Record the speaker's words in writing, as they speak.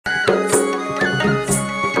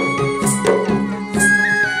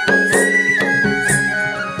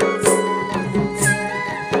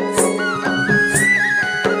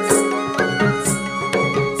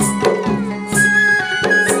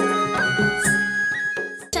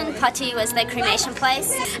Pati was their cremation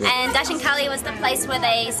place, and Dashankali was the place where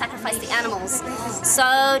they sacrificed the animals.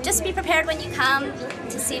 So just be prepared when you come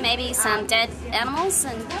to see maybe some dead animals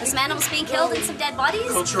and some animals being killed and some dead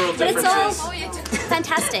bodies. Cultural but it's all differences.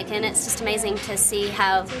 fantastic, and it's just amazing to see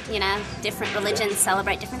how, you know, different religions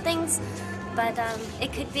celebrate different things. But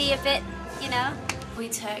it could be a bit, you know. We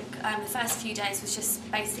took, the first few days was just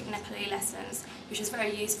basic Nepali lessons, which was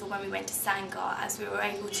very useful when we went to Sangha, as we were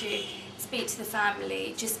able to speak to the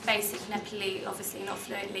family, just basic Nepali, obviously not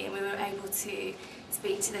fluently, and we were able to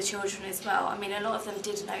speak to the children as well. I mean, a lot of them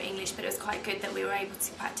did know English, but it was quite good that we were able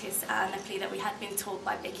to practice Nepali that we had been taught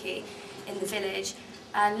by Vicky in the village.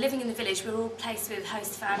 And living in the village, we were all placed with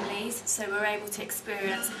host families, so we were able to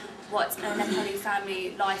experience what a Nepali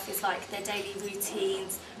family life is like, their daily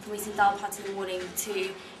routines, from eating dal bhat in the morning to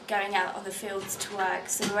going out on the fields to work.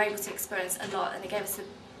 So we were able to experience a lot, and it gave us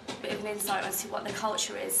a bit of an insight into what the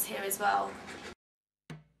culture is here as well.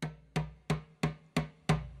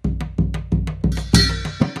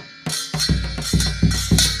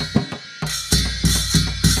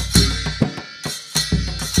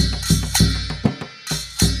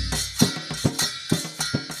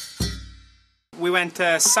 We went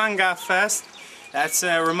to Sangha first. That's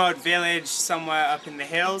a remote village somewhere up in the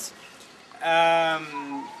hills.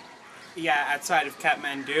 Yeah, outside of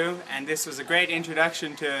Kathmandu, and this was a great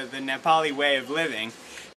introduction to the Nepali way of living.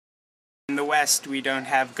 In the West we don't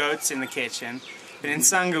have goats in the kitchen, but in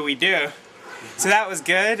Sangha we do. So that was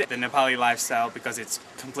good. The Nepali lifestyle, because it's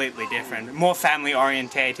completely different, more family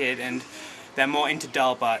orientated, and they're more into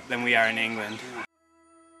dal bhat than we are in England.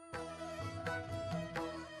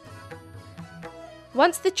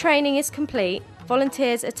 Once the training is complete,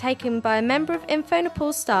 volunteers are taken by a member of Info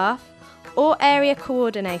Nepal staff or area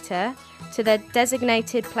coordinator to their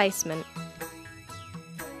designated placement.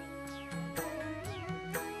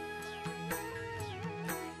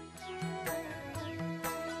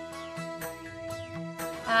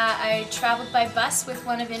 I travelled by bus with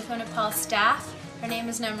one of Info Nepal staff. Her name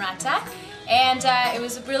is Namrata. And it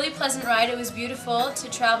was a really pleasant ride. It was beautiful to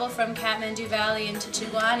travel from Kathmandu Valley into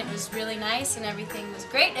Chitwan. It was really nice and everything was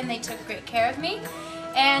great, and they took great care of me.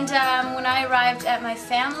 And when I arrived at my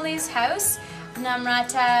family's house,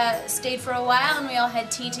 Namrata stayed for a while and we all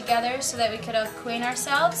had tea together so that we could acquaint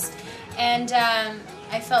ourselves. And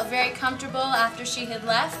I felt very comfortable after she had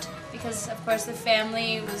left because, of course, the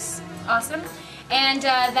family was awesome. And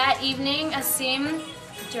that evening, Asim,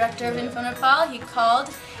 director of Info Nepal, he called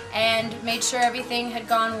and made sure everything had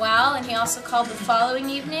gone well, and he also called the following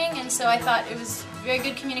evening, and so I thought it was very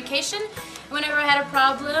good communication. Whenever I had a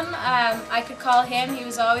problem, I could call him. He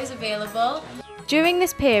was always available. During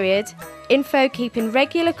this period, Info keep in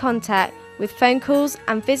regular contact with phone calls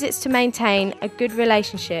and visits to maintain a good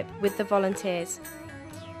relationship with the volunteers.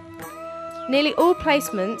 Nearly all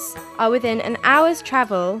placements are within an hour's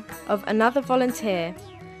travel of another volunteer.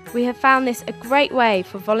 We have found this a great way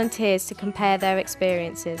for volunteers to compare their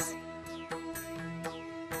experiences.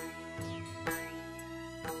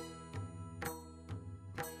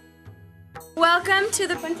 Welcome to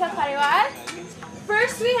the Punta Pariwar.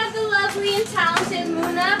 First we have the lovely and talented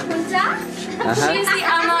Muna Punta. She is the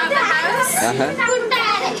ama of the house.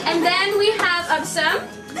 And then we have Absam,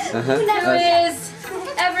 who is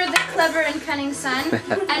ever the clever and cunning son.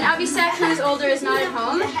 And Abhishek, who is older, is not at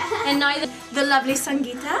home. And neither the lovely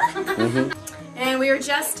Sangeeta. And we were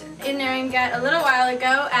just in Narangat a little while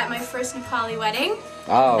ago at my first Nepali wedding.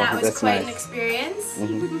 Oh, that was that's quite nice. an experience.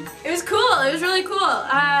 It was cool. It was really cool.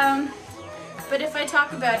 But if I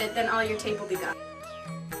talk about it, then all your tape will be gone.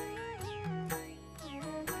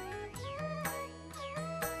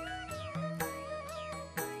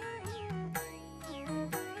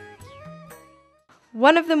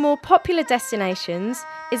 One of the more popular destinations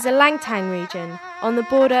is the Langtang region on the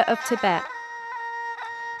border of Tibet.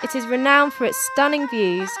 It is renowned for its stunning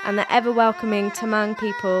views and the ever-welcoming Tamang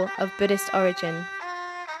people of Buddhist origin.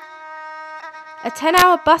 A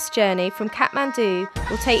 10-hour bus journey from Kathmandu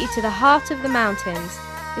will take you to the heart of the mountains.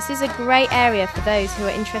 This is a great area for those who are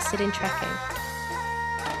interested in trekking.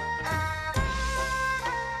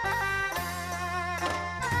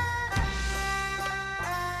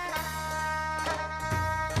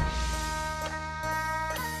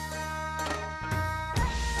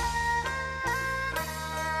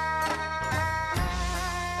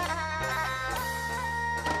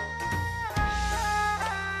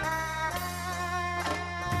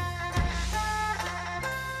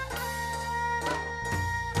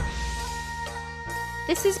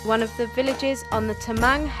 This is one of the villages on the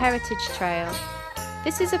Tamang Heritage Trail.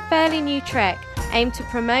 This is a fairly new trek aimed to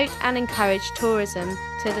promote and encourage tourism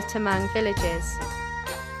to the Tamang villages.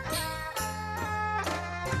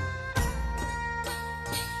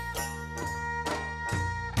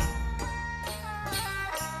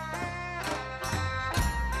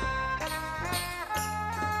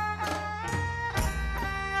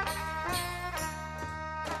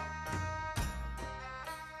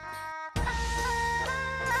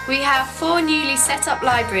 We have 4 newly set up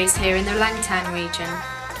libraries here in the Langtang region: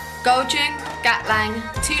 Goljung, Gatlang,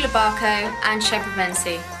 Tulabako and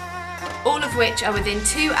Shebrabensi, all of which are within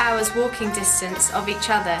 2 hours walking distance of each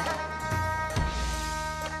other.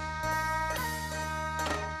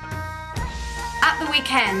 At the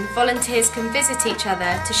weekend, volunteers can visit each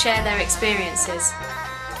other to share their experiences.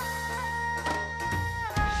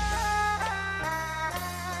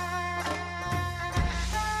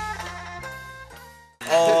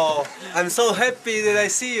 Oh, I'm so happy that I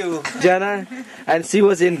see you. Jana, and she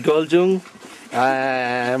was in Goljung.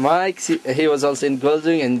 Mike, he was also in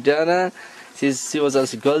Goljung, and Jana, she was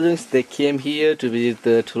also in Goljung. They came here to visit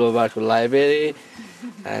the Tulabako library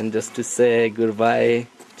and just to say goodbye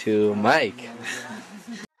to Mike.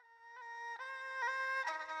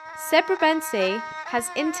 Shebrabensi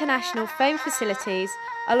has international phone facilities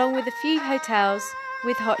along with a few hotels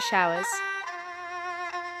with hot showers.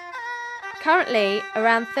 Currently,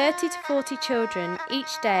 around 30 to 40 children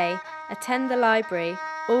each day attend the library,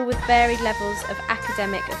 all with varied levels of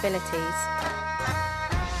academic abilities.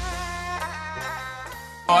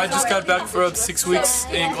 I just got back from 6 weeks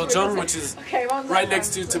in Goljung, which is right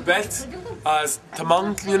next to Tibet.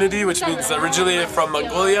 Tamang community, which means originally from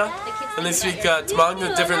Mongolia, and they speak Tamang,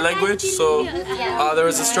 a different language, so there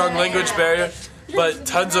was a strong language barrier, but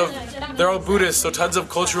they're all Buddhist, so tons of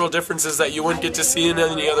cultural differences that you wouldn't get to see in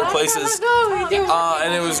any other places.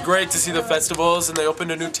 And it was great to see the festivals, and they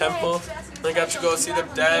opened a new temple, and I got to go see them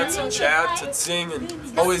dance and chant and sing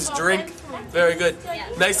and always drink. Very good.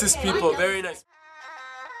 Nicest people, very nice.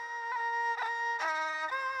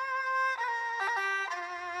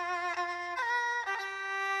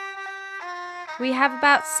 We have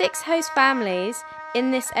about 6 host families in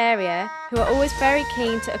this area who are always very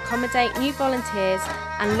keen to accommodate new volunteers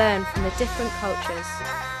and learn from the different cultures.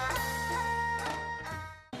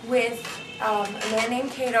 With a man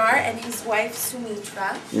named Kedar and his wife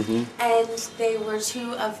Sumitra, and they were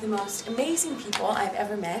 2 of the most amazing people I've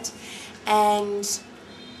ever met, and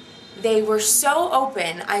they were so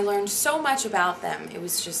open. I learned so much about them. It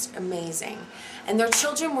was just amazing. And their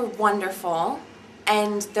children were wonderful,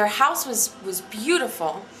 and their house was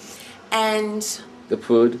beautiful, and The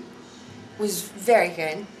food was very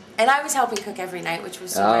good. And I was helping cook every night, which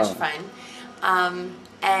was so much fun.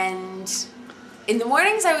 And in the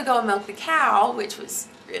mornings I would go and milk the cow, which was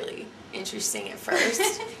really interesting at first.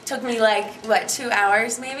 Took me like, what, 2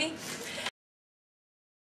 hours maybe?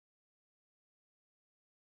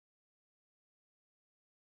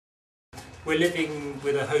 We're living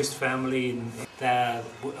with a host family, and they're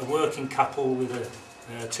a working couple with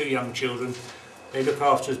 2 young children. They look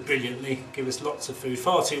after us brilliantly, give us lots of food,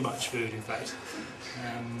 far too much food in fact.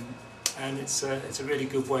 And it's a really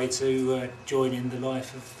good way to join in the life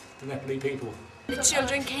of the Nepali people. The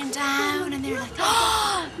children came down and they were like,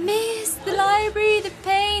 "Oh, miss the library, the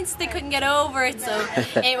paints." They couldn't get over it, so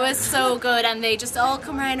it was so good, and they just all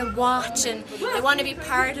come around and watch, and they want to be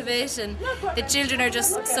part of it, and the children are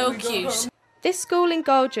just so cute. This school in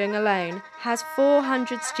Goljung alone has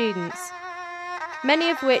 400 students, many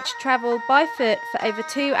of which travel by foot for over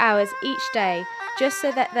 2 hours each day just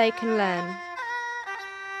so that they can learn.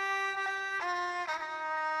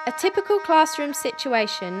 A typical classroom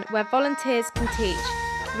situation where volunteers can teach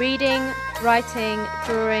reading, writing,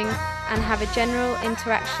 drawing and have a general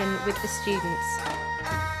interaction with the students.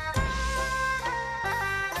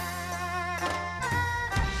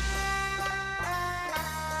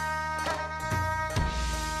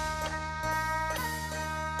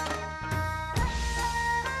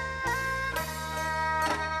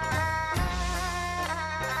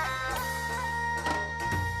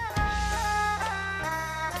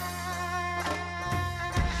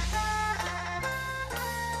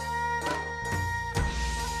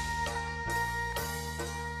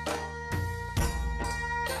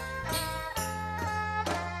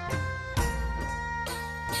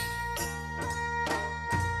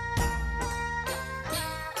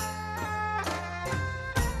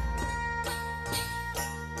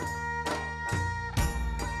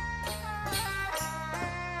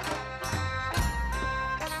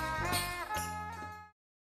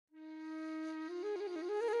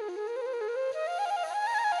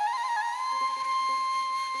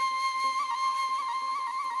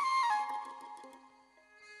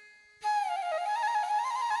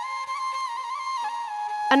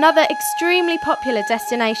 Another extremely popular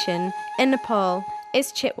destination in Nepal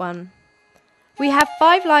is Chitwan. We have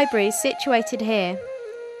 5 libraries situated here.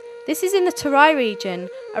 This is in the Terai region,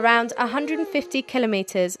 around 150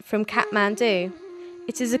 kilometres from Kathmandu.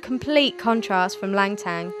 It is a complete contrast from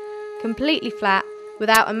Langtang, completely flat,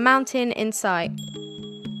 without a mountain in sight.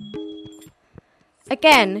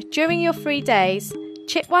 Again, during your 3 days,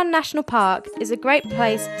 Chitwan National Park is a great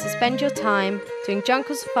place to spend your time doing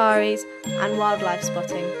jungle safaris and wildlife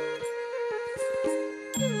spotting.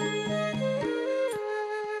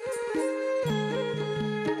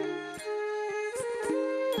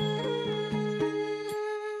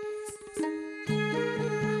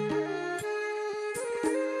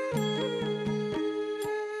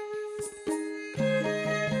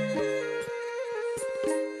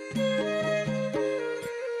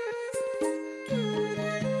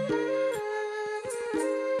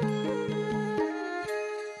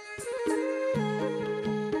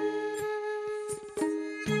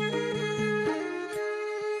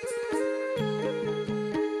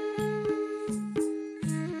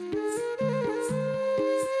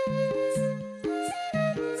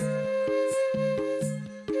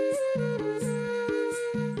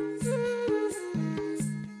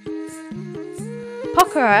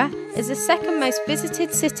 Pokhara is the second most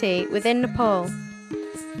visited city within Nepal.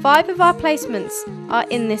 5 of our placements are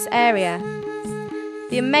in this area.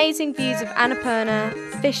 The amazing views of Annapurna,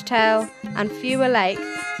 Fishtail and Fewer Lake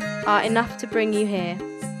are enough to bring you here.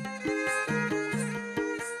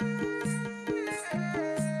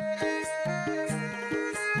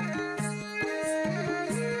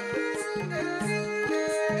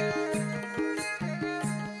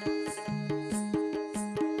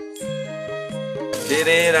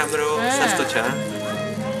 धेरै राम्रो सस्तो छ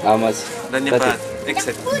How much? धन्यवाद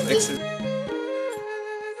excellent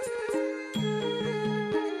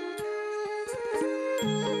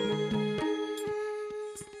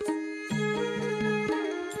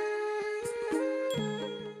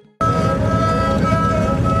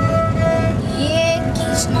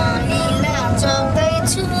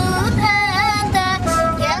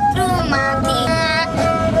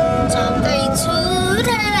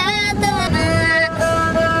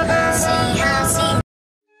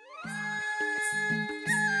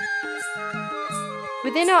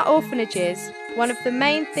Within our orphanages, one of the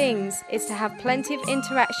main things is to have plenty of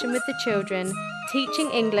interaction with the children,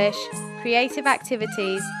 teaching English, creative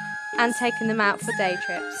activities, and taking them out for day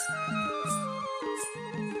trips.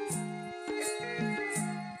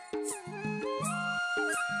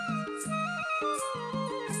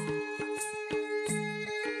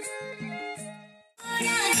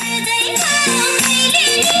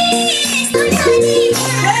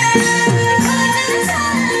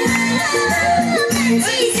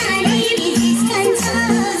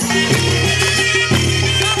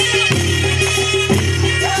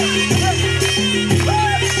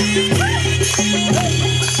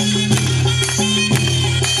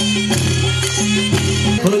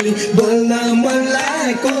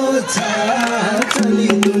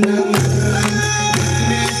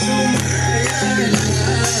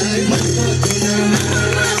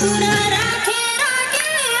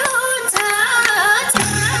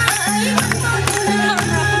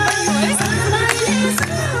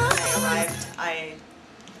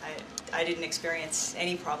 I didn't experience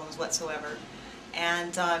any problems whatsoever,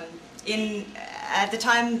 and at the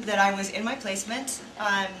time that I was in my placement,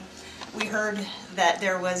 we heard that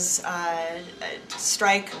there was a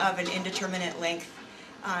strike of an indeterminate length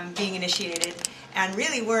being initiated, and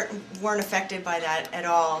really weren't affected by that at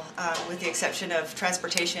all, with the exception of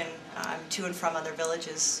transportation to and from other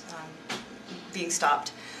villages being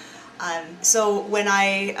stopped. So when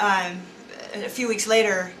I, a few weeks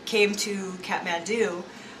later, came to Kathmandu,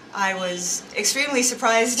 I was extremely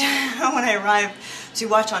surprised when I arrived to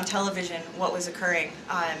watch on television what was occurring.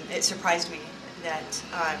 It surprised me that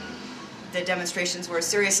the demonstrations were as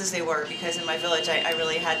serious as they were, because in my village I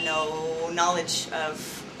really had no knowledge of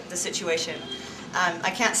the situation.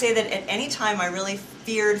 I can't say that at any time I really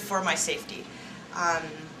feared for my safety.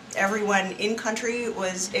 Everyone in country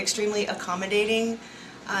was extremely accommodating.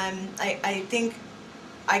 I think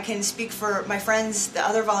I can speak for my friends, the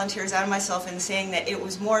other volunteers, and myself in saying that it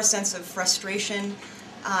was more a sense of frustration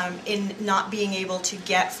in not being able to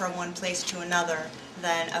get from one place to another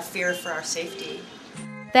than a fear for our safety.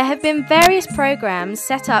 There have been various programs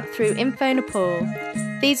set up through Info Nepal.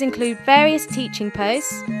 These include various teaching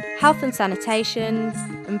posts, health and sanitation,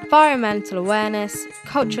 environmental awareness,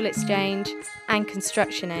 cultural exchange, and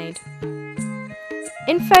construction aid.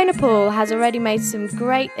 Info Nepal has already made some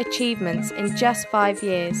great achievements in just 5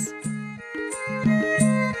 years.